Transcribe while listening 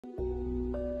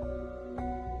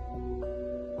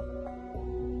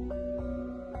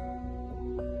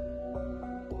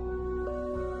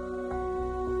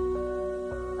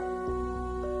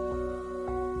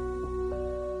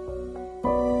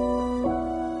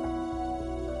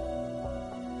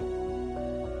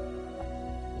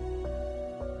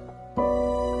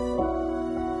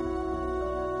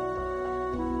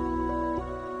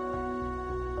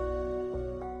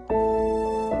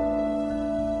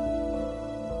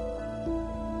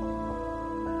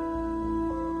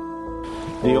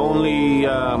The only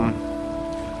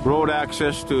road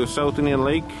access to South Indian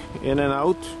Lake in and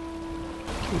out.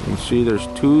 You can see there's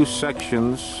two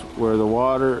sections where the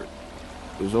water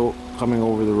is coming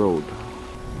over the road.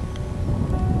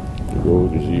 The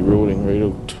road is eroding right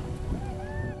out.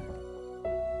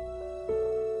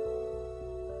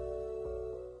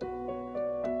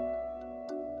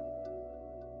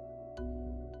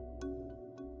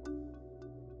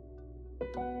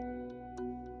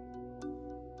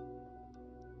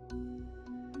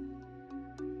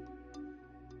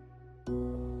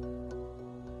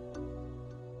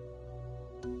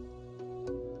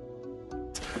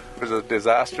 It was a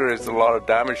disaster. There's a lot of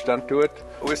damage done to it.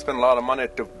 We spent a lot of money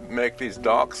to make these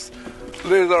docks.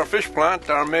 There's our fish plant,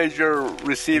 our major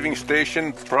receiving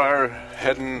station prior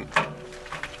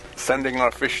sending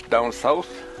our fish down south.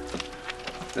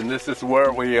 And this is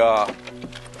where we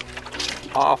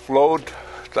offload.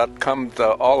 That comes,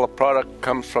 all the product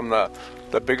comes from the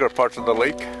bigger parts of the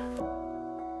lake.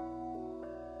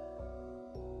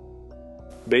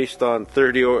 Based on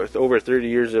over 30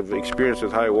 years of experience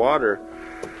with high water,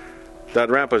 that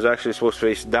ramp was actually supposed to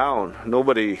face down.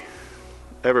 Nobody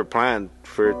ever planned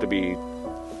for it to be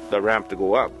the ramp to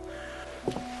go up.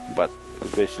 But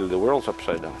basically the world's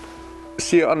upside down.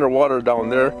 See underwater down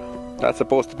there, that's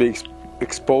supposed to be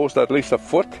exposed at least a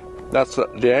foot. That's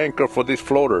the anchor for these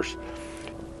floaters.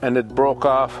 And it broke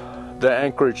off the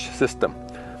anchorage system.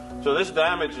 So this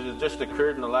damage has just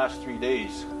occurred in the last 3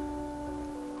 days.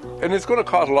 And it's going to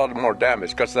cause a lot more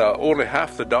damage because only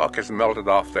half the dock has melted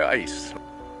off the ice.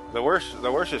 The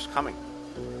worst is coming.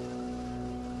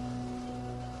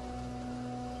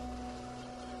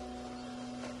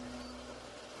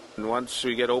 And once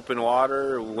we get open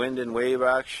water, wind and wave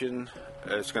action,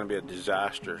 it's going to be a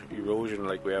disaster. Erosion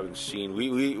like we haven't seen.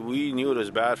 We knew it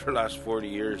was bad for the last 40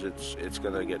 years. It's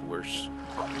going to get worse.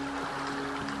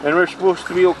 And we're supposed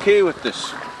to be okay with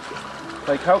this.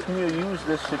 Like, how can you use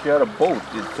this if you had a boat?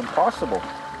 It's impossible.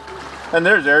 And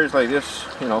there's areas like this,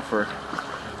 you know, for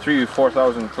 3,000 to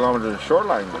 4,000 kilometers of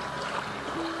shoreline.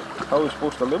 How are we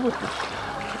supposed to live with this?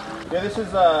 Yeah, this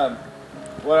is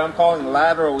what I'm calling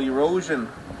lateral erosion.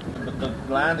 But the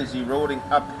land is eroding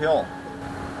uphill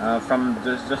from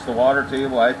just the water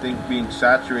table, I think, being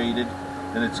saturated.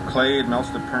 And it's clay, it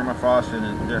melts the permafrost, and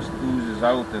it just oozes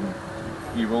out and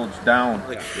erodes down.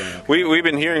 We've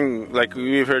been hearing, like,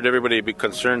 we've heard everybody be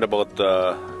concerned about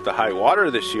the high water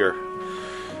this year.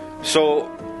 So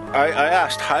I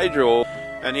asked Hydro,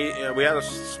 and we had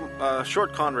a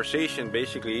short conversation.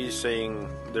 Basically, he's saying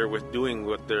they're doing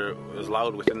what is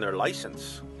allowed within their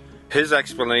license. His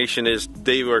explanation is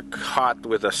they were caught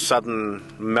with a sudden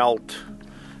melt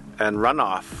and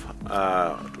runoff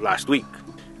last week.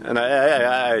 And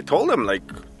I told him, like,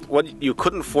 what, you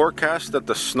couldn't forecast that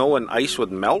the snow and ice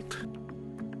would melt?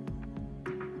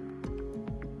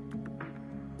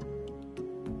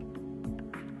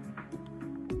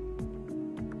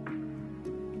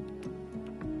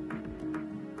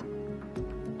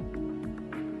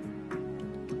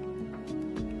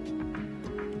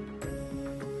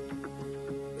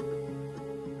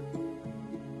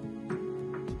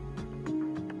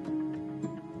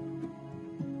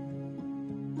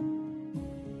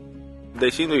 They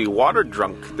seem to be water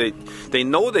drunk. They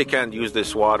know they can't use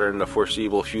this water in the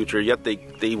foreseeable future, yet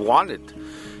they want it.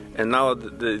 And now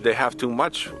they have too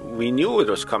much. We knew it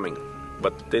was coming,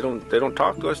 but they don't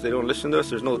talk to us, they don't listen to us,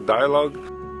 there's no dialogue.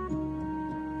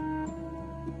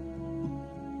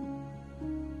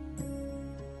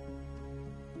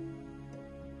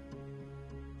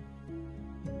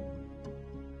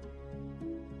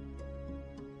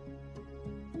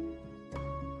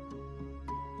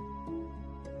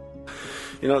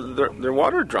 You know, they're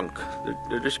water drunk.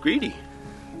 They're just greedy.